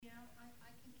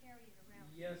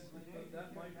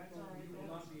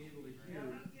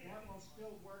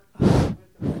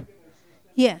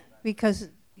because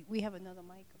we have another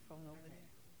microphone over there.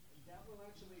 That will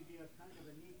actually be a kind of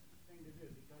a neat thing to do,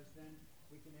 because then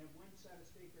we can have one set of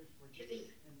speakers for Dee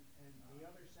and the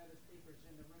other set of speakers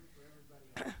in the room for everybody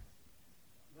else.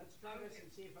 Let's try this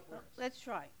and see if it works. Let's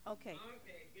try. Okay.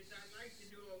 Okay, because I'd like to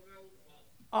do a roll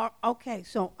call. Okay,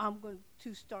 so I'm going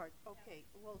to start. Okay,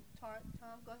 well, Tom,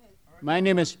 go ahead. Right. My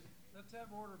name is Let's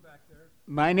have order back there.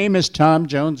 My name is Tom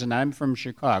Jones, and I'm from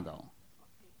Chicago.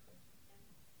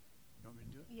 You want me to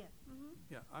do it? Yeah. Mm-hmm.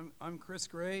 Yeah, I'm Chris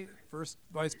Gray, first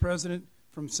vice president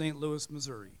from St. Louis,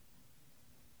 Missouri.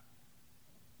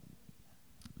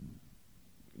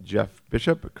 Jeff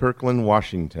Bishop, Kirkland,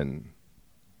 Washington.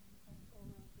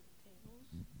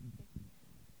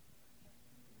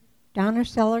 Donna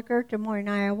Seliger, Des Moines,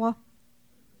 Iowa.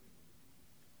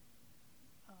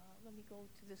 Let me go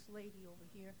to this lady over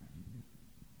here.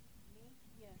 Me?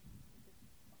 Yeah.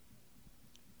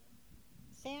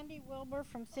 Sandy Wilbur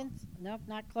from nope,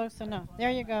 not close enough.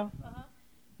 There you go. Uh-huh.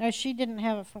 No, she didn't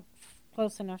have it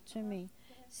close enough to me.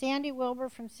 Sandy Wilbur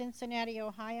from Cincinnati,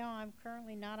 Ohio. I'm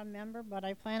currently not a member, but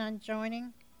I plan on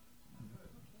joining. All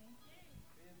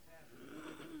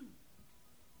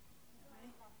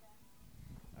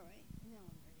right. Now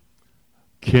I'm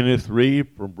ready. Kenneth Reed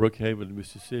from Brookhaven,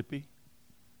 Mississippi.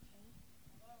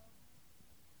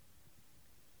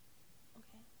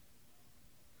 Okay.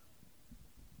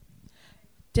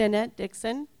 Danette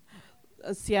Dixon,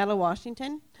 Seattle,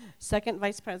 Washington, second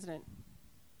vice president.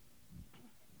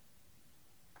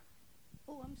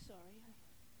 Oh, I'm sorry.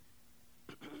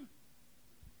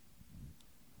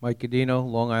 Mike Cadino,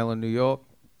 Long Island, New York,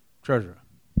 treasurer.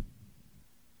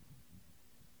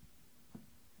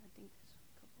 I think there's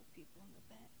a couple people in the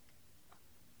back.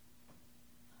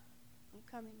 I'm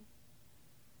coming.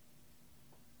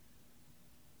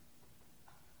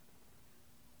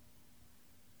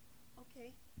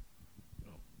 Okay.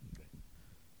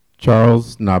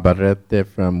 Charles Navarrete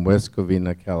from West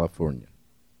Covina, California.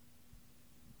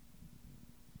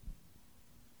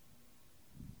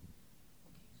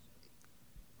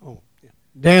 Oh, yeah.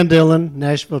 Dan Dillon,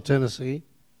 Nashville, Tennessee.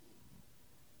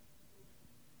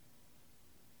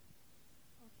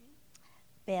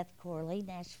 Beth Corley,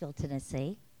 Nashville,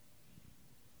 Tennessee.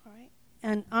 All right.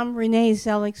 And I'm Renee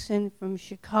Zellickson from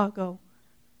Chicago.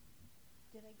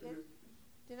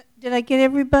 Did I get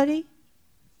everybody?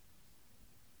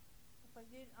 If I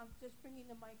did, I'm just bringing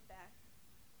the mic back.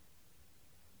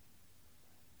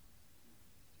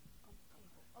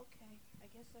 Okay, I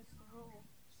guess that's the rule.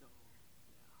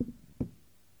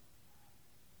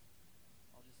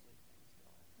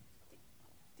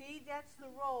 Dee, that's the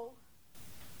roll.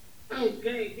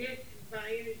 Okay, this, by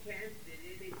any chance, did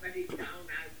anybody count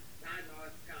outside our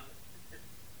count?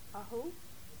 Who?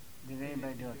 Did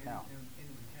anybody do a count?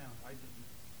 Anyone count? I didn't.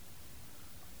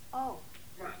 Oh,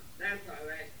 Well, that's all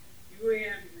right. You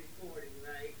have the recording,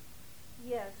 right?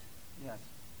 yes. Yes,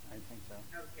 I think so.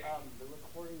 Okay. The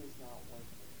recording is not working.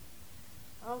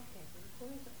 Okay, so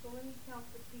let me count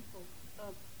the people.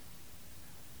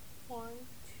 1,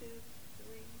 2,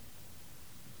 3,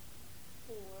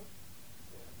 4,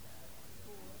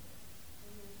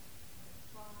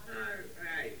 5. All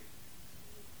right.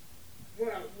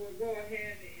 Well, we'll go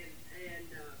ahead and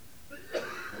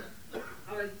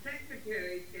our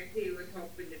secretary said he was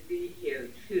hoping to be here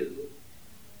too,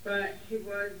 but she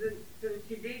wasn't, so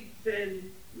she did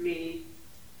send me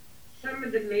some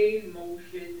of the main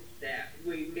motions that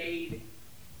we made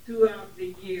throughout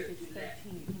the year to let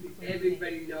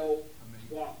everybody know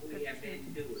what we have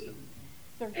been doing.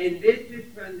 And this is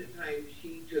from the time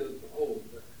she took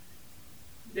over.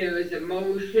 There was a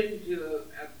motion to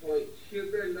appoint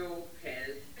Sugar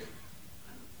Lopez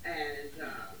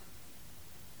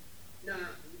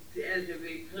as a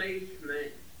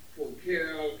replacement for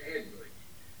Carol Edwards,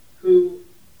 who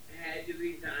had to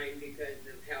resign because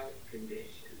of health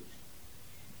conditions.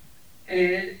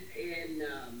 And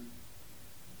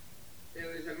there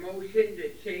was a motion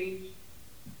to change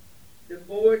the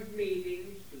board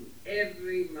meetings to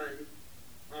every month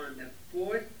on the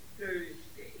fourth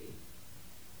Thursday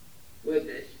with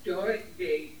a start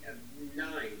date of 9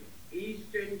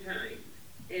 Eastern Time.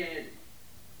 And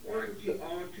want you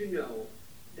all to know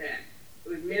that,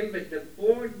 remember, the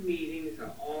board meetings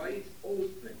are always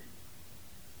open.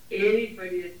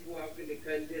 Anybody is welcome to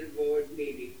come to the board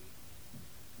meeting,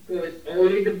 because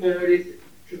only the board is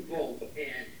to vote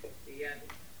and the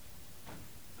other.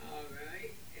 All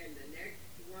right, and the next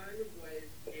one was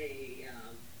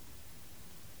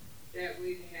that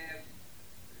we'd have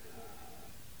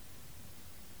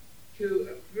to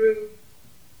approve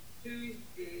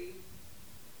Tuesday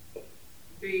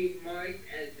being marked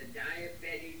as the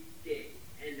Diabetes Day,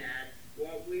 and that's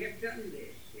what we have done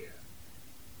this year.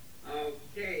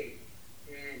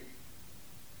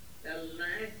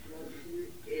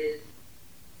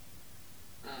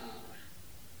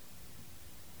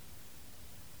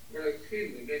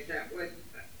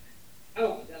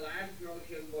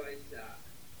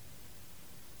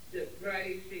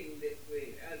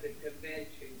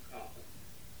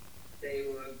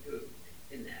 were approved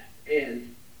in that.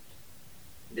 And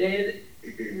then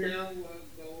now we'll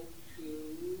go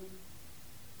to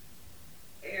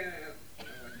the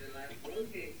last one,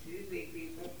 excuse me,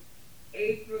 people.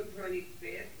 April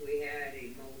 25th, we had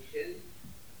a motion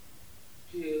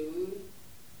to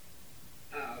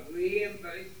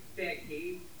reimburse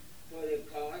Becky for the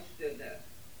cost of the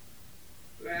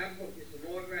raffle, some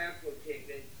more raffle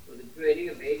tickets for the printing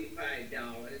of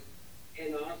 $85,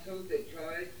 and also the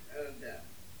charge of the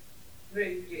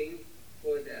printing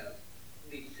for the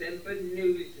December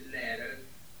newsletter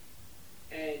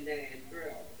and then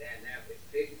bill, and that was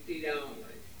 $60.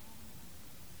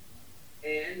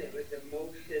 And there was a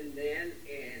motion then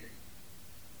in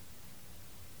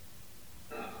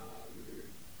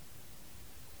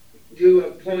to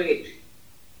appoint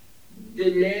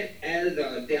Danette as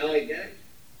our delegate,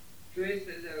 Chris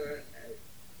as our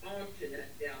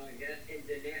alternate delegate, and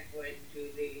Danette went to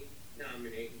the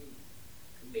nominating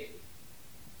committee.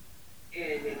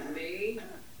 And in May,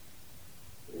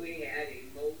 we had a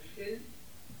motion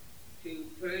to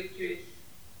purchase,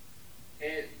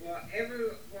 and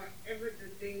whatever the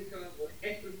things are,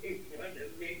 whatever we want to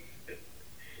mix,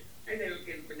 I never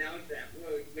can pronounce that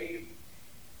word, maybe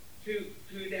two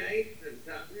dice or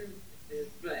something,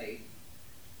 display,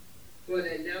 for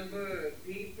the number of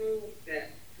people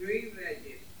that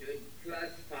pre-registered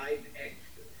plus 5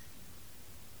 extras.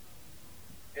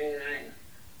 And I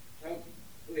hope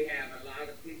we have a lot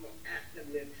of people at the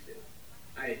mixer.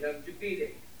 I'd love to be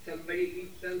there. Somebody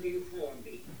eat something for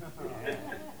me.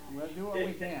 We'll do what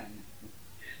we can.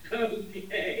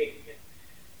 Okay.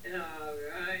 All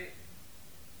right.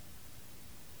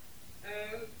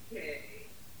 Okay.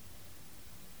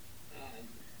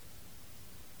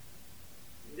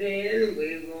 Then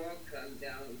we will come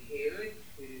down here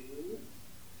to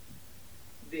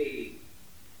the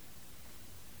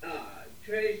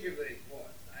treasury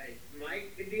report. Is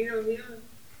Mike Cadino here?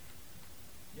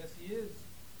 Yes, he is.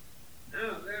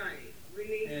 All right. We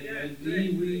need And that D,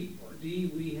 treasury report.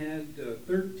 we had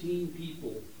 13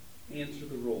 people answer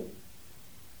the roll.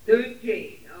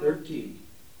 13. Oh. 13.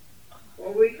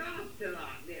 Well, we lost a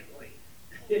lot, didn't we?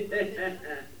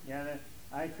 Yeah,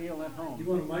 I feel at home. You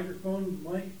want a microphone,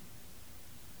 Mike?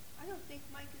 I don't think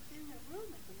Mike is in the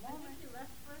room at the moment. He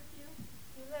left first, you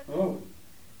left. Oh,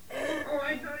 Oh,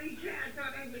 I thought he said, I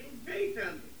thought I didn't say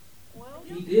something. Well,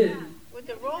 he did. with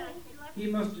the roll, He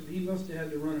must have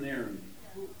had to run an errand.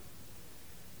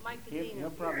 Mike He'll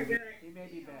Cadino. probably, he may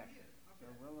be back. So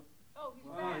we'll, Oh, he's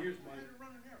Ah, back. here's Mike.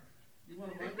 You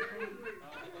want a microphone?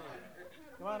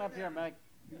 come on up here, Mike.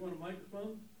 You want a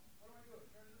microphone?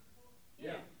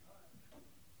 Yeah.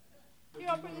 Here,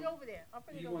 I'll bring it over there. I'll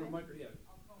bring it You over want a there. microphone?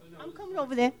 Yeah. I'm coming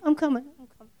over there. I'm coming.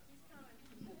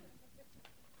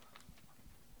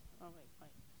 Oh, wait, wait.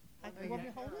 You want me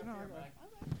to hold it?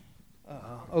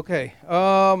 Okay.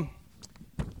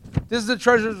 This is the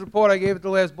treasurer's report I gave at the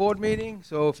last board meeting.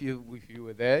 So if you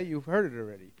were there, you've heard it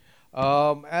already.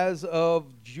 As of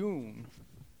June,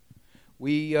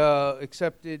 we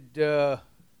accepted. Let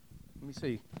me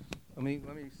see. Let me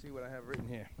see what I have written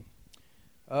here.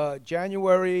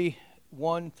 January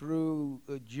 1 through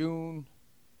June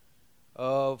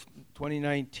of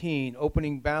 2019,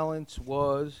 opening balance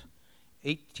was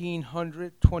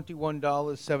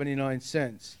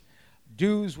 $1,821.79.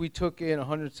 Dues, we took in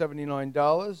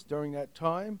 $179 during that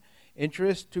time.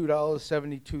 Interest,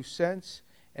 $2.72.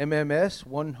 MMS,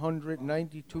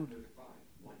 $192.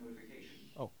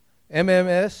 Oh,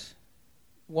 MMS,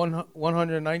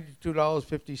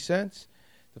 $192.50.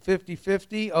 The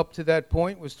 50/50 up to that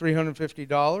point was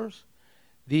 $350.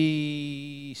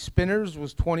 The spinners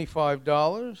was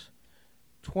 $25.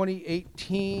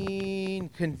 2018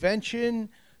 convention,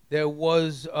 there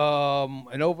was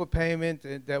an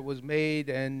overpayment that was made,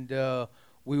 and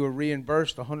we were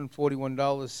reimbursed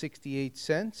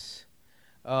 $141.68.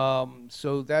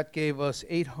 So that gave us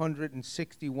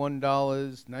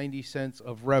 $861.90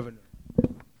 of revenue.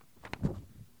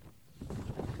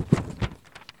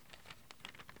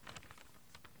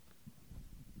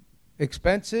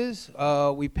 Expenses,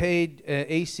 we paid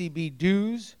ACB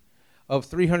dues of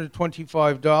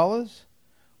 $325.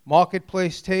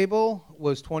 Marketplace table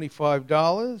was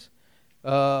 $25.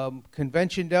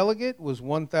 Convention delegate was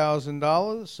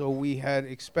 $1,000, so we had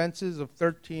expenses of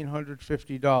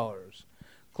 $1,350.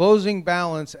 Closing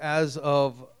balance as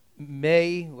of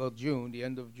June, the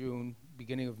end of June,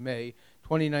 beginning of May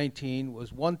 2019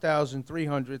 was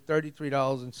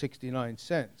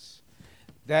 $1,333.69.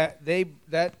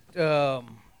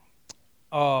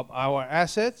 Our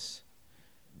assets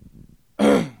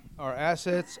our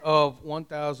assets of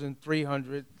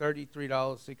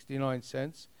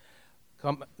 $1,333.69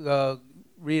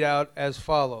 read out as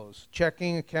follows.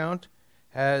 Checking account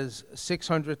has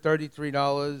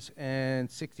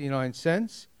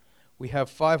 $633.69. We have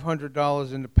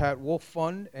 $500 in the Pat Wolf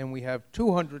Fund, and we have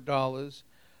 $200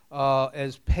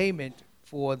 as payment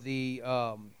for the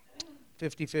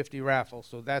 50/50 raffle.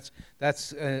 So that's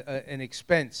an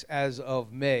expense as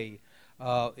of May.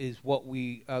 Is what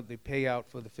the payout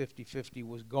for the 50/50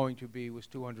 was going to be was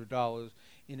 $200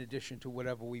 in addition to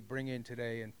whatever we bring in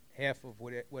today and half of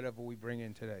whatever we bring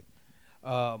in today.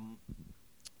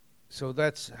 So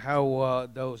that's how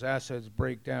those assets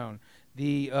break down.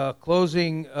 The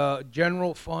closing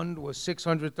general fund was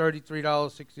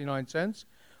 $633.69.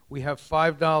 We have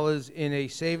 $5 in a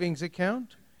savings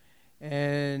account,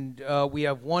 and we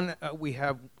have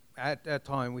at that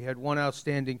time we had one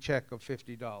outstanding check of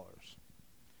 $50.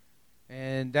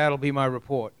 And that'll be my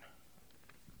report.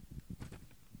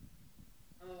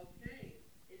 Okay.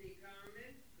 Any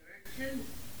comments, corrections?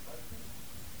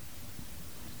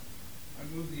 I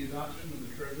move the adoption of the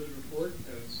treasurer's report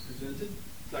as presented.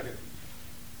 Second.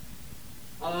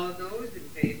 All those in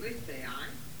favor say aye.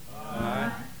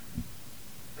 Aye.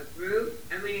 Approved?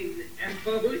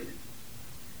 Opposed?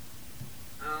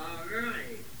 All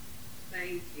right.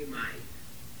 Thank you, Mike.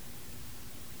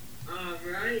 All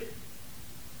right.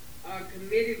 Our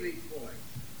committee report.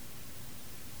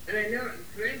 And I know,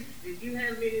 Chris, did you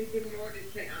have anything more to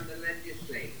say on the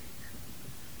legislature?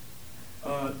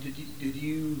 Did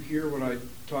you hear what I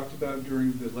talked about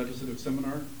during the legislative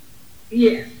seminar?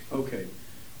 Yes. Okay.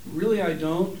 Really, I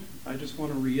don't. I just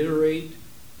want to reiterate,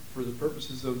 for the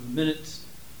purposes of the minutes,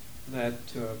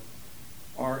 that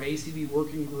our ACB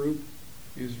working group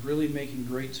is really making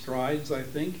great strides, I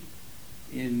think,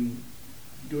 in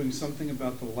doing something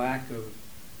about the lack of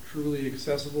truly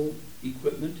accessible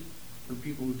equipment for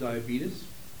people with diabetes.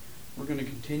 We're going to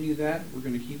continue that. We're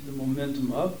going to keep the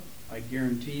momentum up. I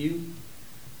guarantee you.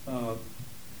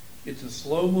 It's a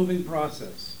slow-moving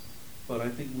process, but I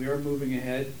think we are moving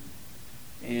ahead.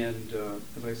 And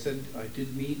as I said, I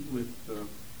did meet with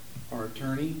our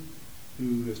attorney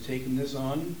who has taken this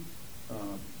on.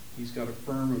 He's got a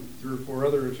firm of 3 or 4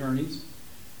 other attorneys,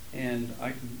 and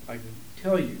I can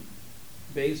tell you,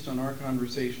 based on our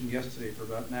conversation yesterday for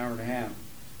about an hour and a half,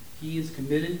 he is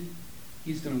committed.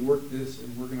 He's going to work this,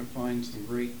 and we're going to find some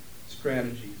great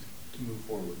strategies to move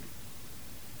forward.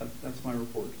 That's my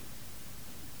report.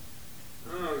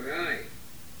 All right.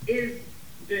 Is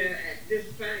there, at this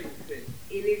time, Chris,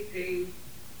 anything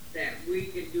that we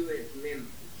can do as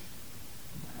members?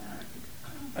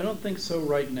 I don't think so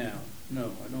right now.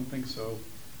 No, I don't think so.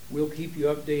 We'll keep you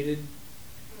updated,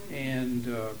 and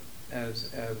as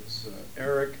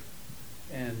Eric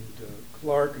and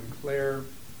Clark and Claire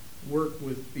work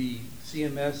with the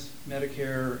CMS,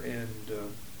 Medicare, and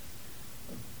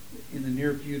in the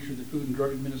near future, the Food and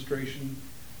Drug Administration,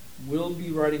 we'll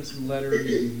be writing some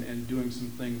letters and doing some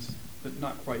things, but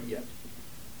not quite yet.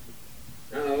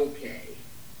 Okay.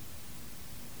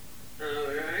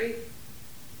 All right.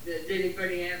 Does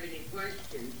anybody have any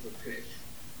questions for Chris?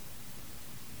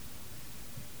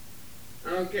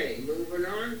 Okay, moving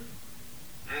on.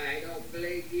 I don't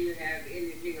believe you have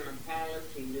anything on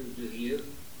policy new, do you?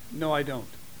 No, I don't.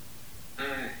 All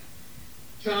right.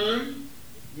 Tom?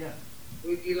 Yes.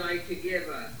 Would you like to give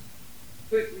a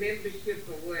quick membership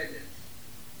awareness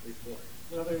report?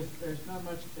 Well, there's not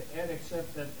much to add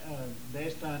except that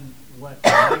based on what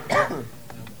Mike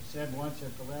said once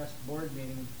at the last board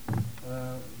meeting,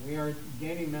 we are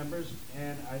gaining members,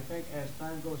 and I think as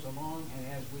time goes along and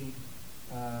as we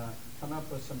come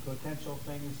up with some potential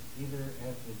things either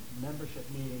at the membership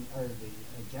meeting or the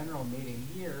general meeting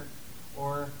here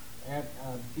or at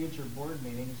future board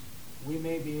meetings, we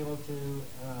may be able to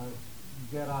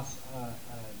get us a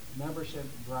membership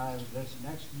drive this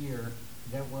next year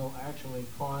that will actually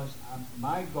cause,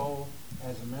 my goal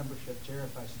as a membership chair,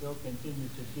 if I still continue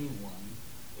to be one,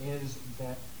 is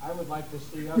that I would like to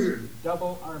see us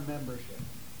double our membership.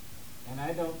 And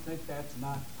I don't think that's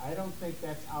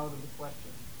out of the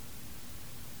question.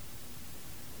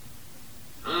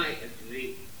 I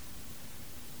agree.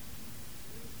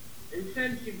 And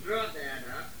since you brought that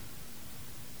up,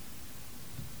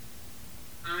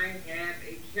 I have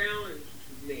a challenge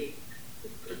to make.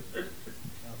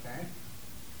 Okay.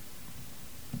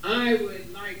 I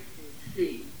would like to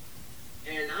see,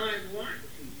 and I want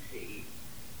to see,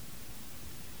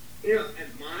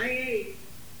 at my age,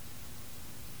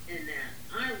 and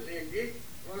this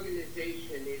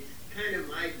organization is kind of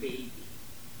my baby,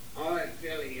 our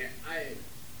affiliate. I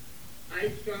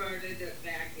started it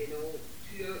back in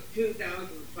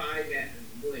 2005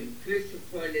 when Chris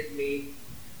appointed me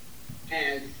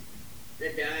as the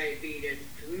Diabetes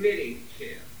Committee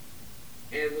Chair.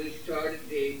 and we started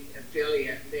the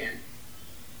affiliate then.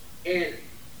 And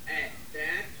at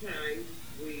that time,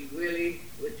 we really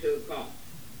took off.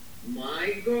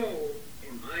 My goal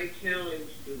and my challenge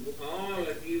to all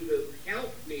of you who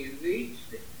helped me reach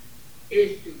this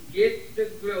is to get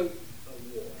the Growth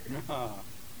Award.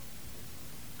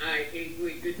 I think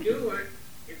we could do it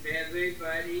if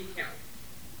everybody helped.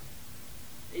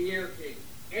 And you know,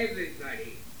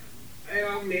 everybody,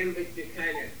 all members to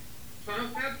kind of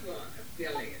talk up on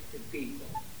affiliate to people.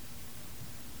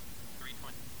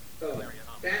 So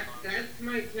that's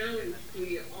my challenge to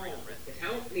you all, to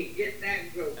help me get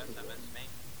that Growth Award.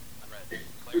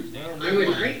 I would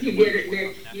like to get it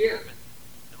next year.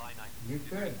 You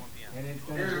could, and it's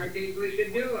I gonna think we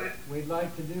could do it. we'd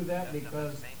like to do that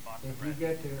because if you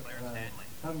get to,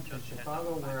 come to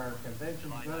Chicago where our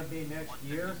convention's gonna be next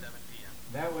year,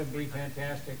 that would be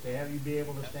fantastic to have you be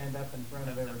able to stand up in front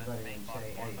of everybody and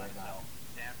say, hey, I got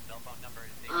it.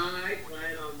 I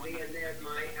plan on being there,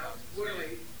 my house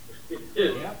willing.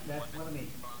 Yep, that's what I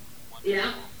mean.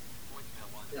 Yeah.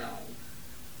 So,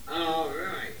 all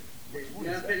right. There's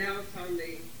nothing else on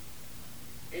the,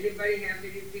 anybody have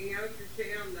anything else to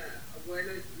say on the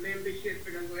awareness, membership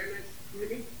and awareness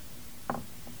committee?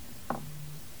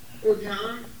 Well,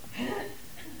 Tom,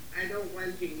 I know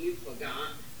one thing you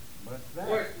forgot. What's that?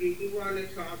 Or do you want to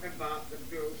talk about the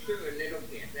brochure a little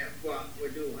bit? That's what we're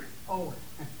doing. Oh,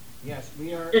 yes,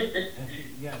 we are,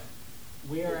 yes,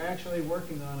 we are actually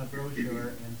working on a brochure.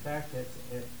 In fact,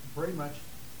 it's pretty much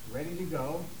ready to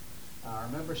go. Our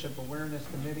Membership Awareness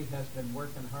Committee has been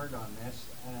working hard on this,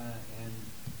 and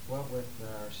what with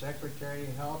our secretary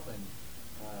help and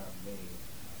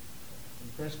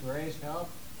Chris Gray's help,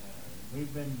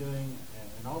 we've been doing,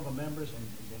 and all the members, and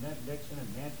Jeanette Dixon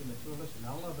and Nancy Matulis, and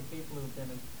all of the people who've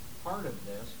been a part of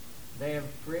this, they have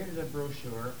created a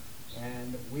brochure,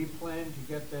 and we plan to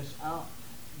get this out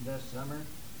this summer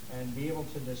and be able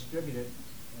to distribute it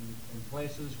in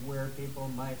places where people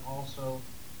might also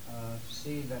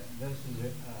see that this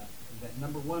is that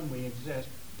number one, we exist,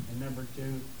 and number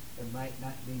two, it might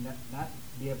not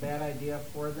be a bad idea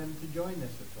for them to join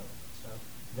this affiliate. So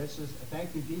this is,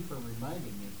 thank you, Dee, for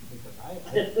reminding me,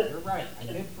 because you're right, I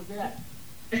did forget.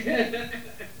 And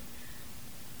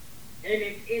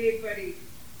if anybody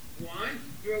wants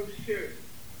brochures,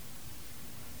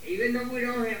 even though we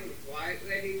don't have them quite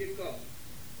ready to go,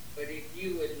 but if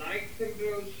you would like some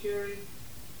brochures,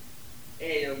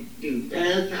 and to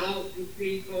pass out to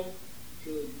people,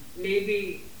 to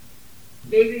maybe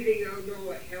they don't know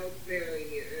what health fair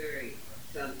in your area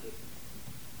or something.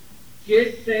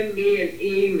 Just send me an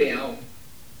email,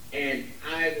 and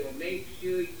I will make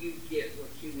sure you get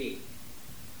what you need.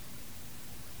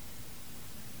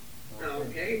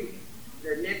 Okay?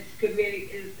 The next committee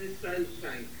is the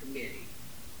Sunshine Committee.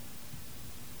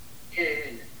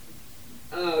 And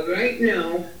right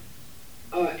now,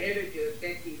 our editor,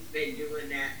 Becky's been doing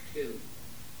that too.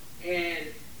 And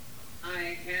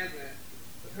I have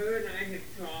her and I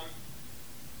have talked,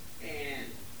 and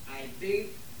I think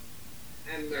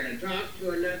I'm going to talk to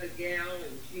another gal,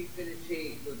 and we're going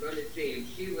to see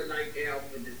if she would like to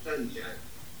help with the Sunshine.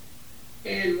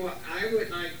 And what I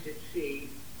would like to see,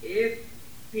 if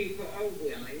people are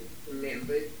willing,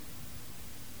 members,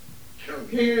 I don't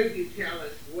care if you tell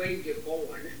us when you're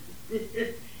born,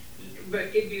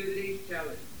 but if you at least tell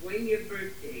us when your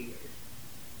birthday is.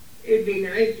 It'd be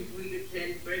nice if we could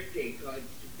send birthday cards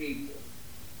to people.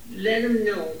 Let them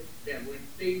know that we're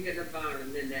thinking about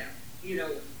them and that,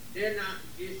 they're not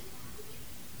just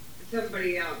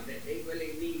somebody out there. They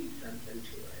really mean something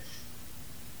to us.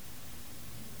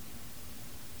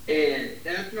 And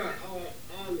that's not all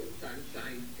the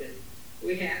Sunshine, because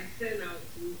we have sent out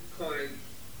some cards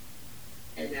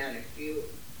and not a few.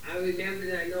 I remember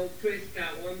that I know Chris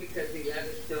got one because he let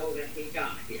us know that he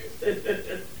got his.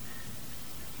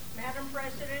 Madam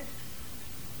President,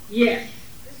 Yes.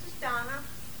 this is Donna.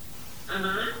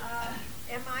 Uh-huh.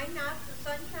 Am I not the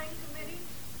Sunshine Committee?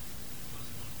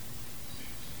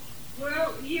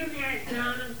 Well, you had,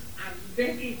 Donna,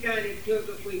 Becky kind of took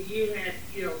it when you had,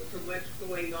 so much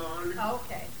going on.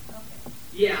 Okay.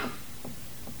 Yeah.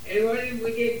 And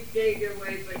we didn't take it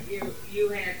away, but you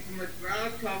had so much, but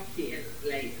I'll talk to you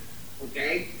later,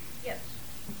 okay? Yes.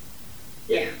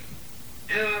 Yeah.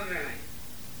 All right.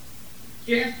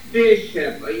 Jeff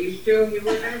Bishop, are you still here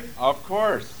with us? Of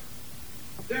course.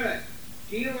 Good.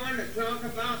 Do you want to talk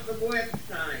about the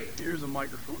website? Here's a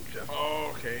microphone, Jeff.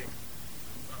 Okay.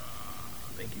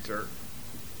 Thank you, sir.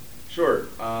 Sure.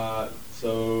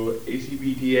 So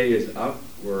ACBDA is up.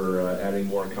 We're adding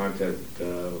more content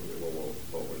when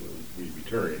we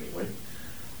return anyway.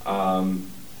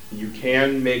 You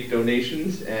can make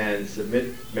donations and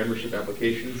submit membership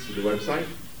applications to the website.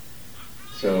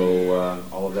 So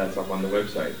all of that's up on the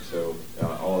website. So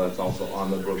all of that's also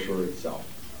on the brochure itself.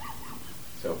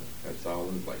 So that's all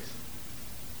in place.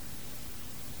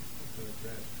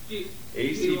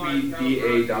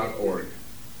 acbda.org.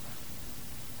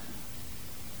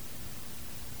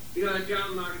 You want to tell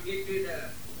them how to get to the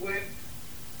web?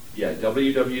 Yeah,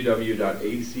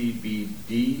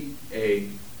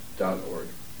 www.acbda.org.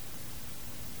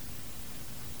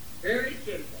 Very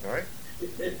simple. All right.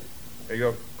 There you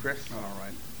go, Chris. All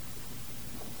right.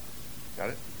 Got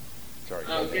it? Sorry.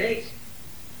 Okay.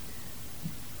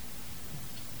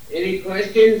 Any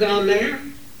questions on there?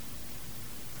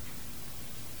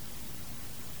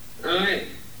 All right.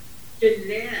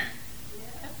 Jeanette.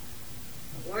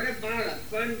 What about a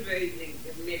fundraising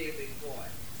committee report?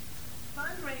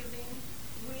 Fundraising,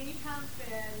 we have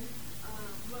been,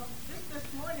 well, just this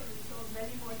morning we sold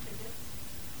many more tickets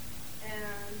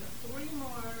and 3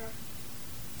 more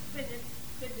fidget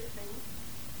things,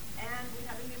 and we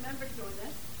have a new member join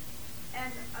us.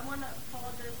 And I want to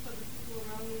apologize for the people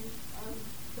around me on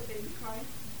the baby cry.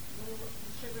 The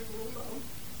sugar's a little low.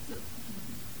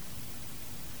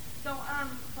 So,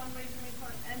 fundraising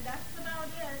report, and that's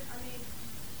about it. I mean,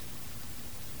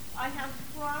 I have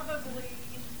probably,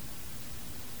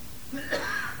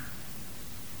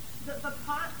 the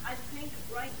pot, I think,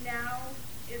 right now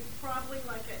is probably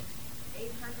like at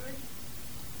 $800,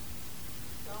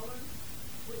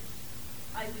 which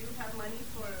I do have money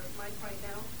for Mike right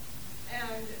now.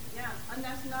 And, yeah, and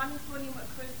that's not including what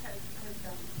Chris has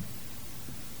done.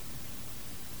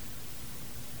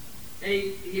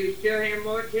 Hey, you still have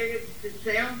more tickets to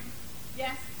sell?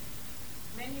 Yes,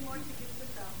 many more tickets to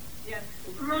sell, yes.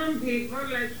 Well, come on, people,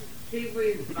 let's see if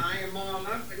we can buy them all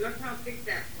up, and look how big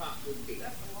that pot would be.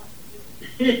 That's a lot to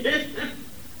do.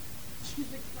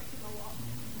 She's expecting a lot.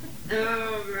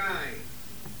 All right.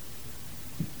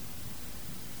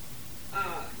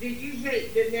 Did you say,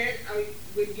 Jeanette,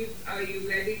 are you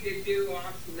ready to do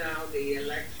off now the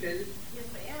election? Yes,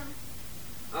 I am.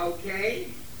 Okay.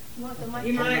 You want the mic?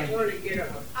 You might want to get a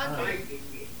I'll get mic it. in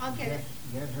here. I'll get it.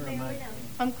 Get her a Stay mic. way down.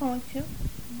 I'm going to.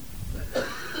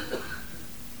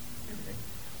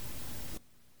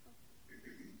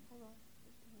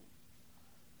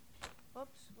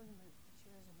 Oops, wait a minute. The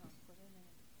chairs are not put in it.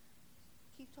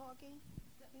 Keep talking.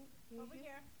 Over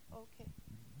here. Okay.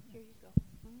 Here you go.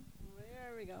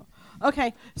 There we go.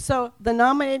 Okay, so the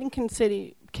nominating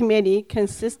committee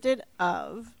consisted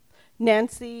of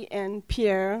Nancy and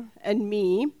Pierre and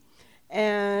me,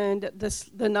 and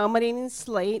the nominating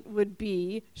slate would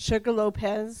be Sugar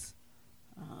Lopez.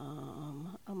 Wait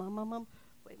a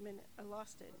minute, I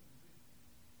lost it.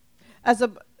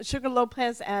 Sugar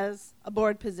Lopez as a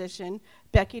board position,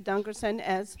 Becky Dungerson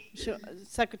as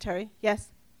secretary. Yes.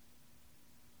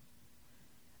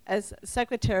 As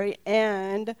secretary,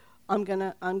 and I'm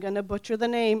gonna butcher the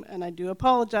name, and I do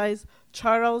apologize.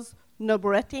 Charles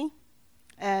Noboretti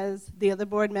as the other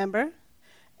board member,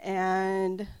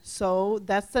 and so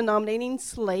that's the nominating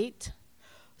slate.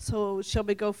 So shall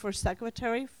we go for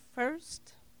secretary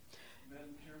first?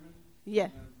 Madam Chairman? Yeah.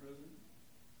 Madam President?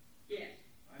 Yes.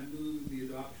 I move the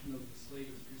adoption of the slate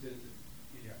as presented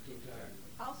in totality.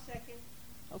 I'll second.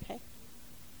 Okay.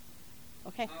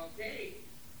 Okay. Okay.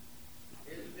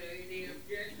 Is there any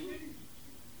objections?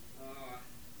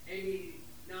 Any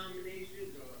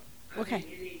nominations or? Okay.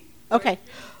 Any Okay.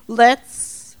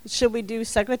 Should we do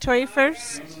secretary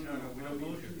first? No. My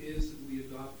motion is that we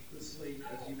adopt the slate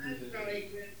as you I'm presented. sorry,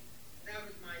 Chris. That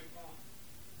was my fault.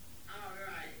 All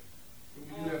right. But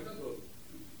we do have to vote.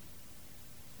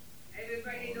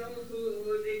 Everybody knows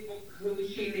who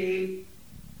she named,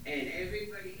 and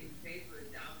everybody in favor of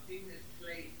adopting the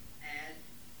slate as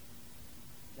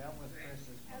That was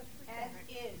Chris's.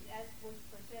 As was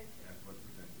presented. That's what's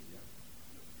presented, yeah.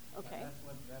 Okay. That's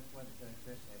what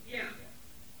Chris had. Yeah.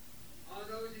 All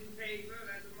those in favor of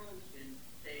the motion,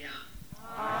 say aye.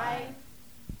 Aye.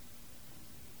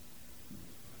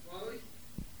 Opposed?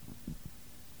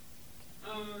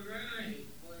 All right.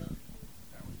 Well,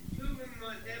 two of them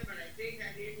weren't there, but I think I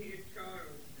did hear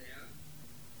Charles there.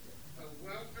 So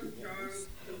welcome, Charles,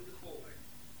 to the board.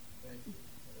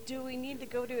 Do we need to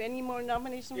go to any more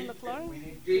nominations from the floor? No.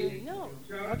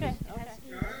 Charles, Okay. Charles,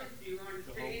 do you want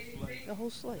to say anything? The whole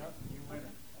slate.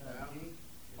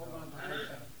 Hold on.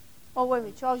 Oh, wait a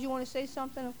minute. Charles, you want to say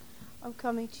something? I'm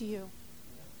coming to you.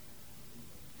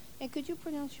 And could you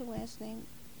pronounce your last name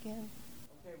again?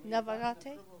 Okay, we Navarrete? got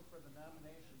approval for the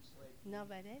nomination slate.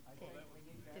 Navarrete. I believe we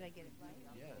need that. Did I get it right?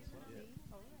 Yes.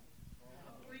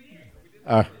 We did.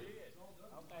 Uh, Okay,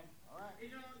 all right.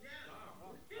 It's all done.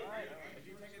 All right. If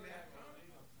you take a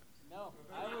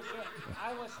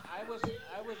was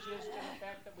used to the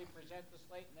fact that we present the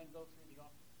slate and then go through the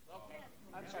office. Okay,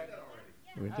 I'm sorry.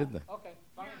 We did that. Okay,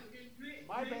 fine.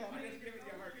 My bad.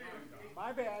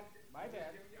 My bad. My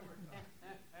bad.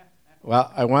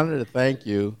 Well, I wanted to thank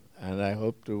you, and I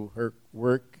hope to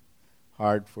work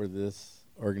hard for this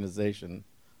organization.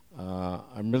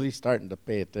 I'm really starting to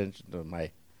pay attention to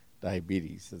my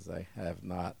diabetes, as I have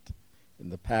not in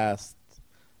the past.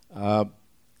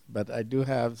 But I do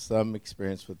have some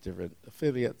experience with different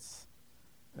affiliates.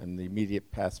 I'm the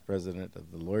immediate past president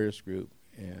of the Lawyers Group,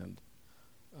 and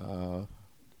I've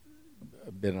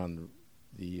been on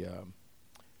the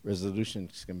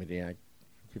resolutions committee. I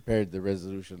prepared the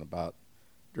resolution about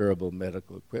durable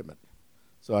medical equipment.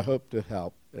 So I hope to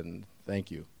help, and thank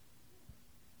you.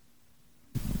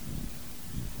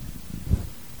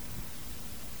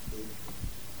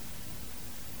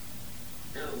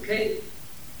 Okay.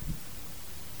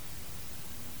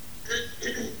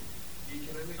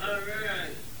 All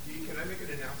right. Can I make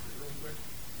an announcement real quick?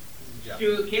 This is Jeff.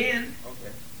 Sure can.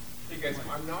 Okay. Hey guys,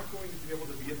 I'm not going to be able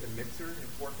to be at the mixer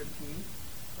at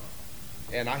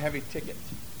 4:15, and I have a ticket.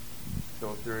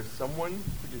 So if there is someone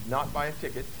who did not buy a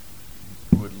ticket,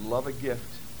 who would love a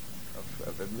gift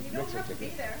of a mixer ticket. You don't have to be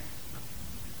there.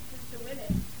 Just to win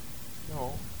it.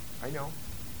 No, I know.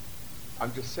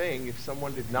 I'm just saying, if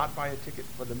someone did not buy a ticket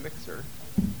for the mixer,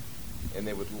 and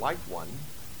they would like one,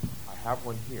 I have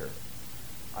one here.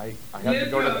 I have to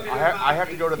go to the, I have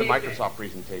to go to the Microsoft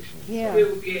presentation. Yeah.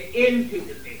 To get into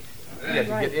the mixer. Right? Yeah,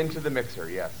 to get into the mixer,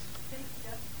 yes.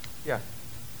 Yeah.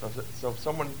 So if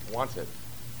someone wants it,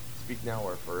 speak now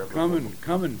or forever.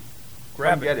 Come and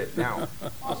grab get it now.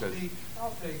 I'll take.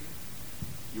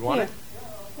 You want it?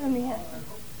 Let me have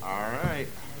it. All right.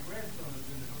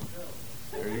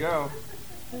 There you go.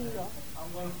 Here you go.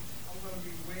 I'm gonna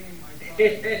be weighing my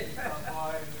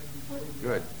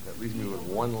Good. That leaves me with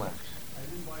one left. I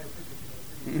didn't buy a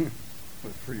ticket.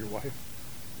 But for your wife?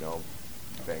 No,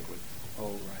 banquet.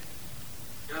 Oh, right.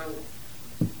 Oh.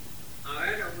 All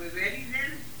right, are we ready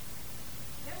then?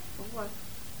 Yeah. For what?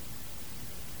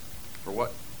 For what?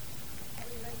 Are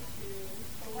we ready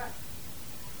for what?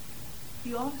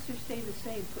 The officers stay the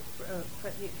same.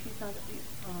 She's not.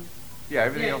 Yeah,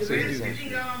 everything else the stays the rest same.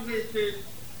 of the officers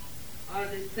are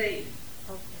the same.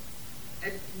 Okay.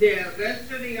 And the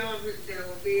rest of the officers, there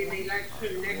will be an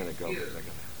election I'm gonna next go year. because I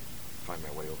gotta find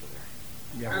my way over there.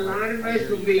 Yeah, A lot of us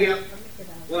will be up,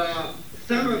 well,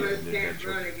 some of us can't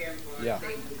run again for Yeah. our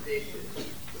same positions.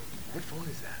 What phone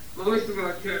is that? Most of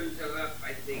our terms are up,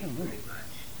 I think, pretty much.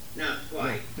 Not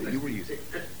quite. That you were using.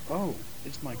 Oh,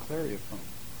 it's my Claria phone.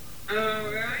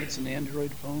 All right. It's an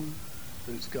Android phone,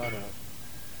 but it's got a,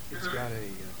 I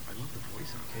love the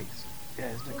voice in case.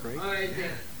 yeah, isn't it great? All right,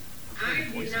 then. I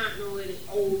do not know any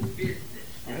old business.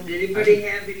 I Does don't- anybody I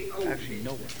have any old actually business?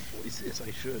 know what the voice is.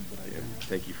 I should, but I don't.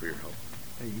 Thank you for your help.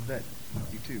 Hey, you bet.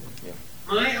 You too. Yeah.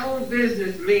 My old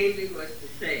business mainly was to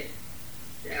say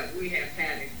that we have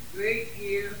had a great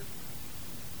year.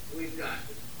 We've got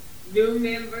new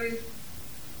members,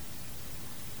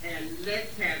 and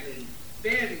let's have a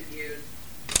better year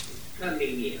this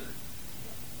coming year.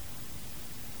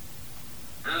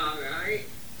 All right,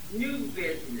 new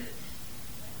business.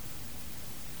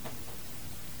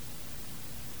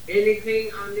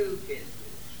 Anything on new business?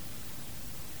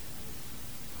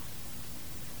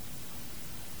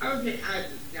 Okay,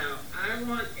 now, I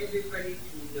want everybody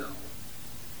to know.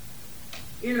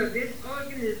 You know, this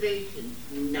organization's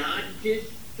not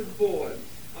just the board.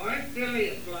 Our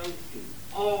affiliate belongs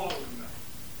to all of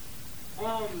us,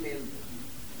 all members.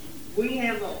 We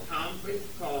have a conference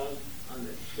call on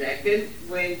the second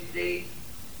Wednesday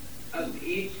of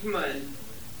each month,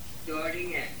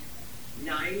 starting at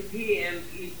 9 p.m.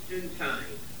 Eastern Time.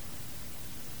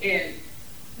 And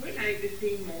we'd like to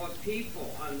see more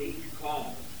people on these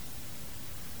calls.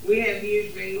 We have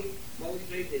usually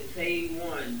mostly the same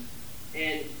ones,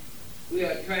 and we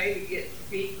are trying to get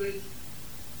speakers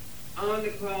on the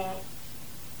call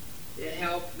to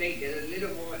help make it a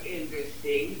little more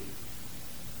interesting.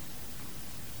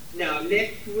 Now,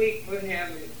 next week we're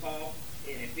having a call,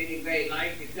 and if anybody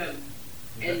likes to come,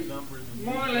 and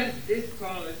more or less this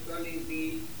call is going to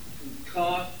be to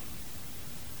talk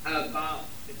about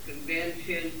the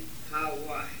convention, how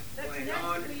what went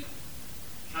on,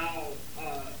 how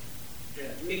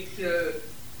the mixer,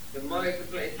 the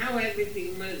marketplace, how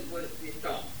everything was this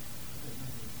off.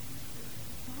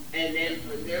 And then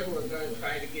from there we're going to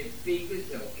try to get speakers,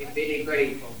 so if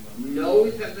anybody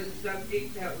knows of a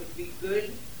subject that would be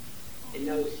good, and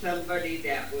knows somebody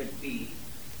that would be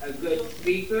a good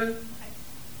speaker,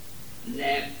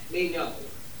 let me know.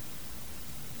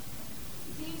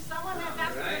 See, someone has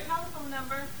asked for the telephone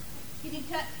number. Can you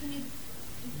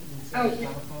Okay.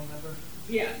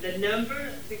 Yeah, the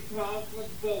number to call for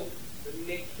both the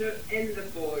mixer and the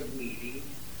board meeting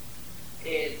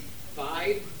is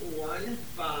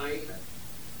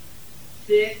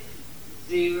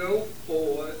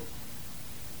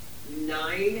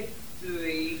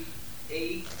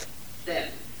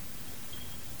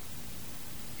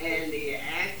And the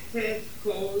access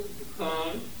code to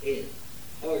call is,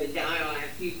 or the dial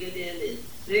after you get in is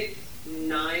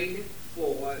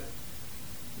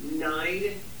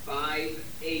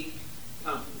 694-958#.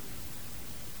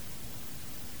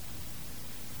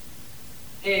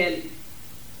 And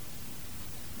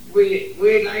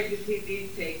we'd like to see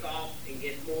these take off and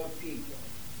get more people.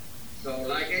 So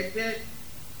like I said,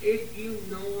 if you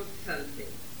know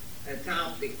something, a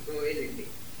topic or anything,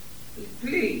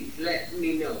 please let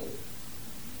me know.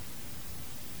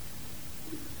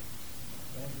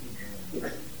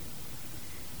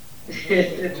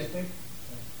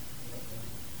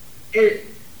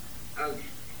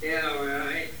 Yeah, all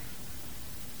right.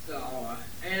 So,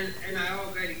 and I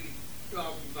already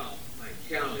talked about my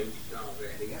challenge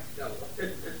already. So,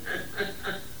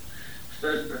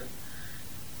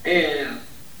 and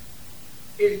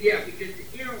yeah, because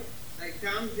like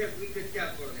Tom said, we could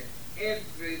double it.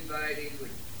 Everybody would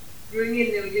bring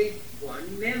in at least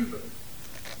one member.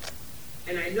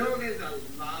 And I know there's a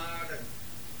lot of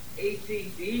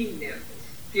ACB members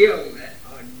still that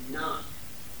are not,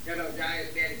 that are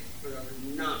diabetics but are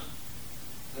not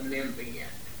a member yet.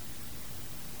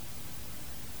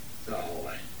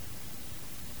 So,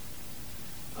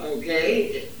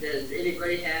 okay, does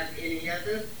anybody have any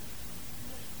other?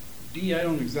 D, I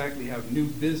don't exactly have new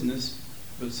business,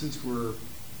 but since we're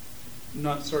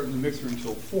not starting the mixer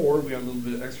until 4, we have a little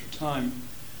bit of extra time.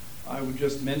 I would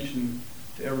just mention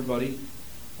to everybody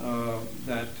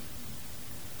that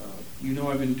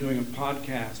I've been doing a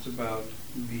podcast about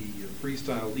the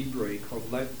Freestyle Libre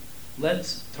called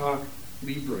Let's Talk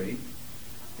Libre,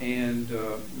 and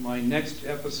my next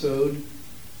episode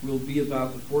will be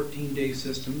about the 14-day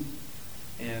system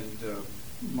and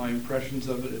my impressions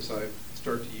of it as I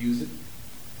start to use it.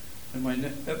 And my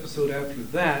episode after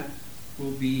that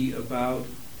will be about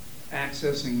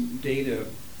accessing data,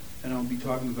 and I'll be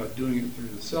talking about doing it through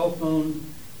the cell phone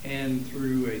and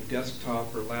through a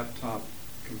desktop or laptop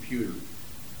computer.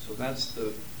 So that's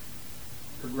the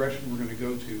progression we're going to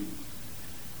go to.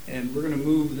 And we're going to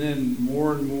move then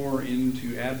more and more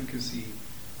into advocacy.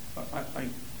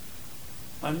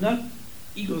 I'm not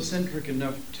egocentric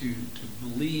enough to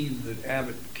believe that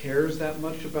Abbott cares that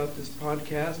much about this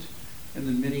podcast and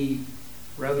the many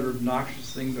rather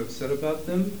obnoxious things I've said about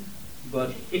them,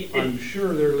 but I'm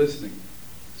sure they're listening.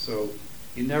 So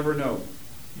you never know.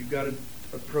 You've got to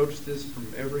approach this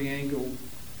from every angle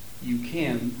you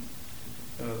can.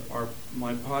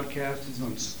 My podcast is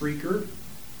on Spreaker,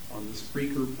 on the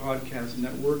Spreaker Podcast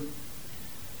Network.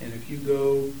 And if you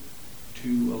go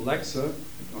to Alexa,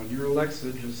 on your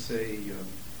Alexa, just say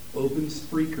open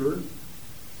Spreaker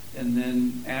and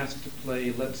then ask to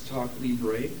play Let's Talk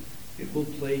Libre. It will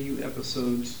play you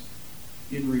episodes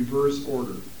in reverse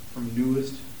order from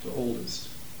newest to oldest.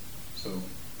 So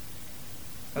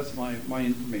that's my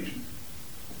information.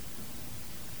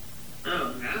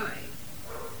 All right.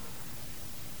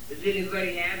 Does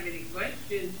anybody have any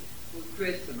questions for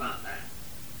Chris about that?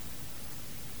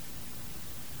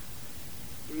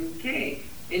 Okay.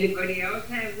 Anybody else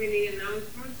have any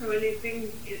announcements or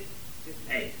anything to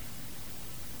say?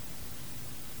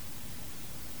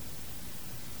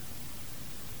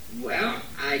 Well,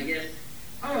 I guess,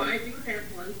 I do have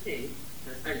one thing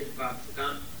I just about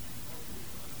forgot.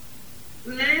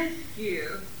 Last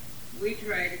year, we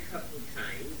tried a couple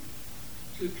times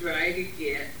to try to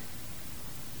get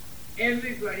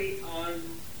everybody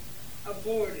on a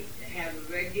board to have a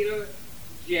regular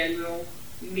general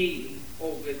meeting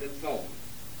over the phone.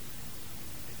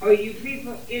 Are you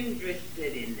people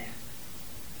interested in that?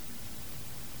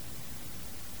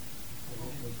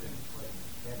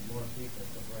 Have more people,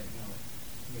 but right now,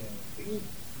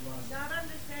 Not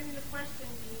understanding the question,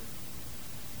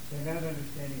 they're not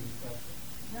understanding the question.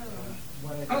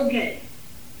 No. Okay.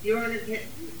 You want to get,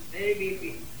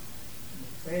 maybe,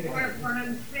 Say what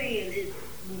I'm saying is,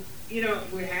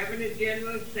 we're having a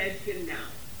general session now.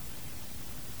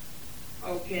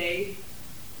 Okay?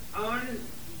 On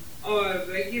our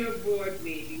regular board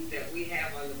meeting that we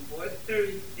have on the fourth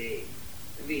Thursday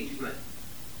of each month,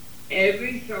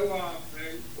 every so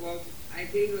often, well, I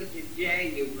think it was in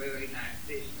January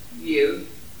this year,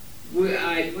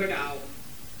 I put out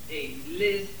a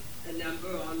list, a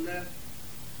number on the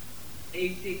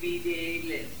ACBDA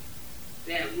list,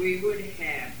 that we would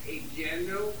have a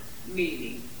general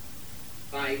meeting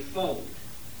by phone.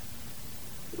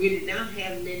 We did not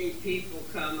have many people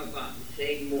come about the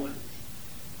same ones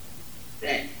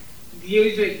that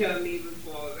usually come even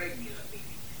for a regular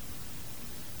meeting.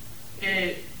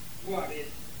 And what is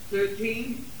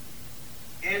 13?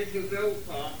 Answer roll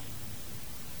call.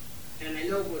 And I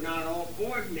know we're not all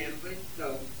board members,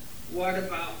 so what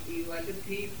about you other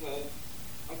people?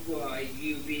 Would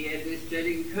you be interested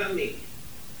in coming?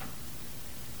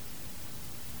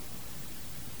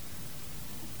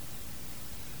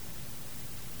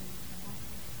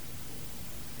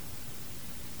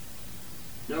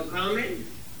 No comments?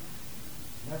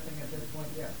 Nothing at this point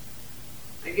yet.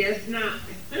 I guess not.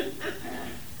 But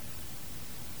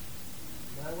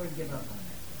I wouldn't give up on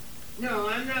that. No,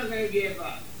 I'm not going to give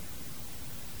up.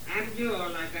 After all,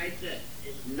 like I said,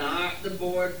 it's not the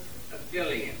board's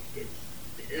affiliate. It's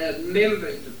the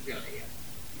members' affiliate.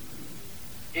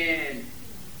 And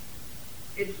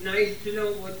it's nice to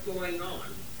know what's going on.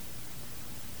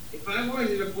 If I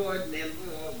wasn't a board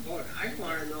member or a board, I'd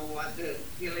want to know what the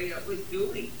affiliate was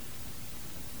doing.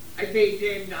 I pay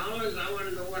 $10, I want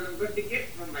to know what I'm going to get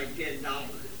for my $10.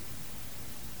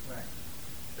 Right.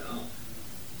 So,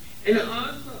 and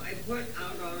also I put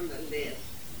out on the list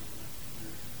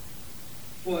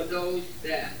for those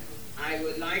that I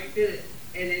would like to,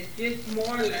 and it's just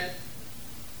more or less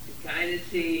to kind of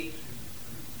see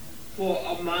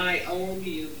for my own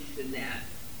use in that.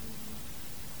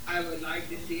 I would like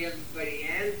to see everybody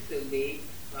answer me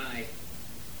by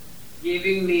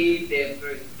giving me their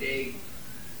birthday,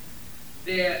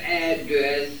 their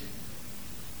address,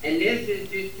 and this is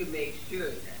just to make sure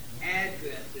that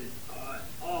addresses are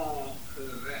all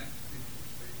correct,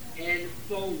 and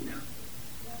phone numbers.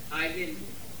 I've been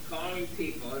calling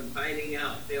people and finding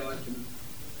out there are some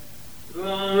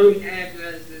wrong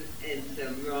addresses and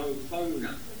some wrong phone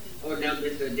numbers, or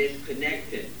numbers are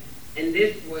disconnected, and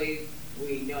this way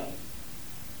we know.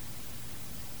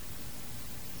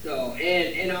 So,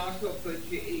 and also put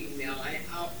your email.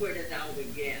 I'll put it out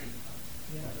again.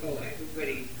 So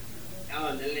everybody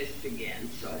on the list again,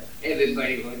 so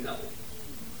everybody will know.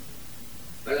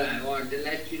 But I wanted to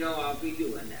let you know I'll be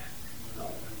doing that.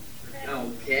 So,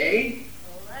 okay.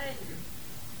 All right.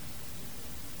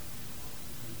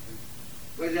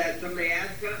 Was that somebody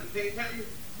ask something, say something?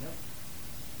 Yep.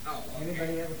 Oh, okay.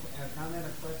 Anybody have a comment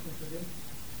or question for this?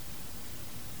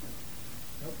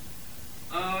 Nope.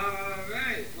 All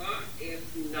right. Well,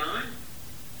 if not,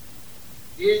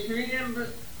 just remember,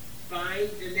 find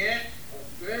Jeanette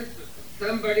or Chris or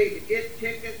somebody to get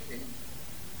tickets and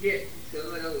get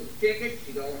some of those tickets.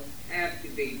 You don't have to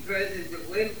be present to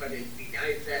win, but it'd be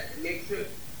nice at the mixer.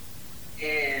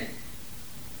 And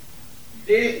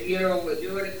this, you know, we're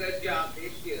doing a good job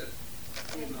this year.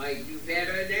 We might do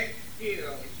better next year,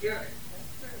 I'm sure.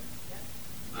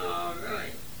 All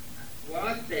right.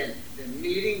 Well, then, the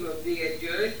meeting will be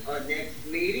adjourned. Our next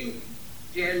meeting,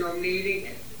 general meeting,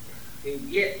 to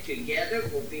get together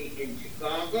will be in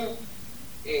Chicago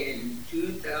in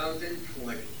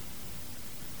 2020.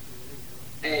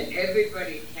 And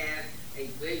everybody have a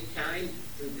great time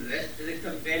through the rest of the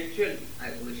convention.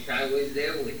 I wish I was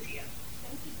there with you.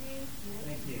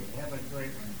 Thank you. Have a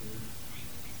great one, dude.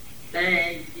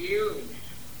 Thank you.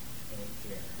 Take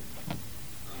care.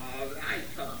 All right,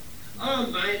 Tom.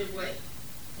 Oh, by the way,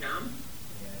 Tom,